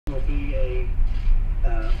will be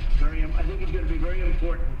I think he's going to be very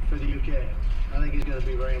important for the UK. I think he's going to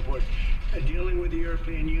be very important. Dealing with the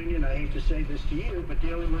European Union, I hate to say this to you, but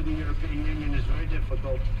dealing with the European Union is very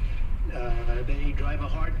difficult. They drive a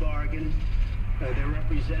hard bargain. They're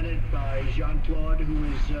represented by Jean-Claude, who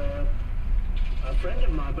is a friend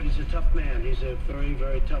of mine, but he's a tough man. He's a very,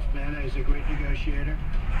 very tough man. He's a great negotiator.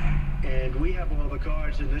 And we have all the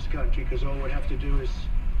cars in this country because all we'd have to do is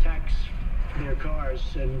tax their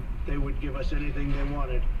cars and they would give us anything they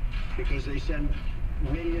wanted, because they send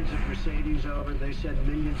millions of Mercedes over, they send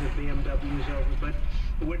millions of BMWs over. But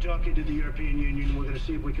we're talking to the European Union. We're going to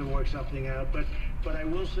see if we can work something out. But I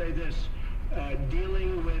will say this,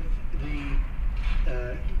 dealing with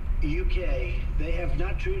the UK, they have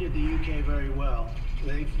not treated the UK very well.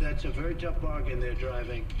 That's a very tough bargain they're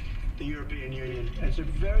driving, the European Union. It's a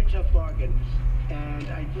very tough bargain. And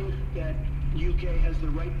I think that UK has the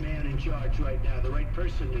right man in charge right now, the right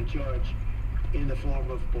person in charge, in the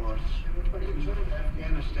form of Boris. In terms of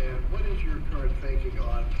Afghanistan, what is your current thinking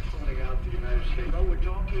on pulling out the United States? Well, we're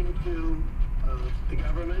talking to the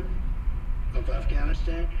government of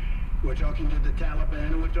Afghanistan, we're talking to the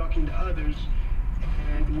Taliban, and we're talking to others,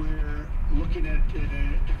 and we're looking at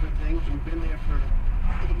different things. We've been there for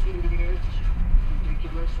 18 years.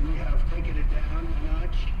 Ridiculous. We have taken it down a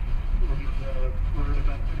notch. We're at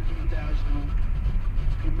about 13,000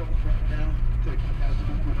 people right now, 13,000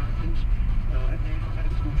 Americans. NATO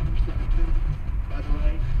has some troops there too, by the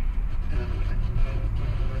way.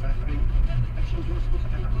 We're having actions. We'll see what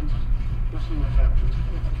happens. We'll see what happens.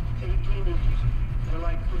 18 years, we're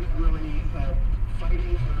like really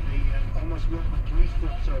fighting for the almost more of a police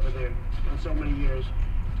force over there in so many years.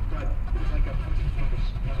 But it's like a police force.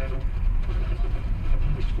 A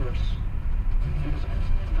police force.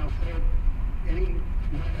 Now, for any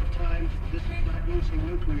amount of time, this is not using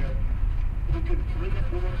nuclear, we could bring it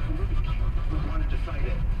more to the week if we wanted to fight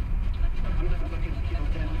it. I'm not looking to kill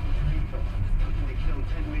 10 million people. I'm looking to kill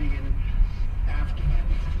 10 million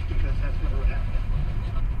Afghans, because that's what would happen.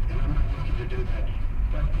 And I'm not looking to do that.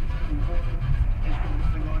 But the war has been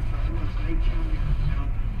going on for almost 19 years now,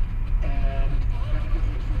 and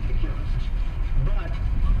it's ridiculous. But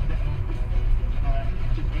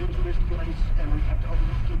it's a dangerous place, and we have to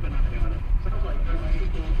always keep an eye on it. Sounds like you're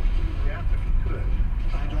going to react if you could.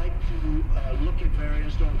 I'd like to look at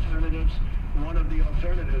various alternatives. One of the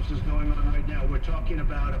alternatives is going on right now. We're talking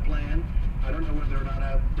about a plan. I don't know whether or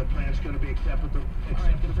not the plan's going to be acceptable. All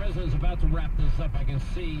right, the president's about to wrap this up. I can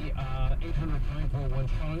see 800-941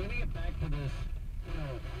 show. I'm going to get back to this,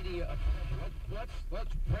 media oppression.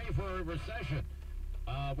 Let's pray for a recession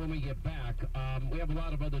when we get back. We have a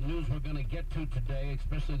lot of other news we're going to get to today,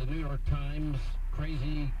 especially the New York Times,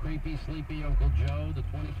 crazy, creepy, sleepy Uncle Joe, the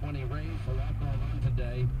 2020 race, a lot going on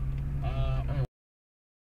today.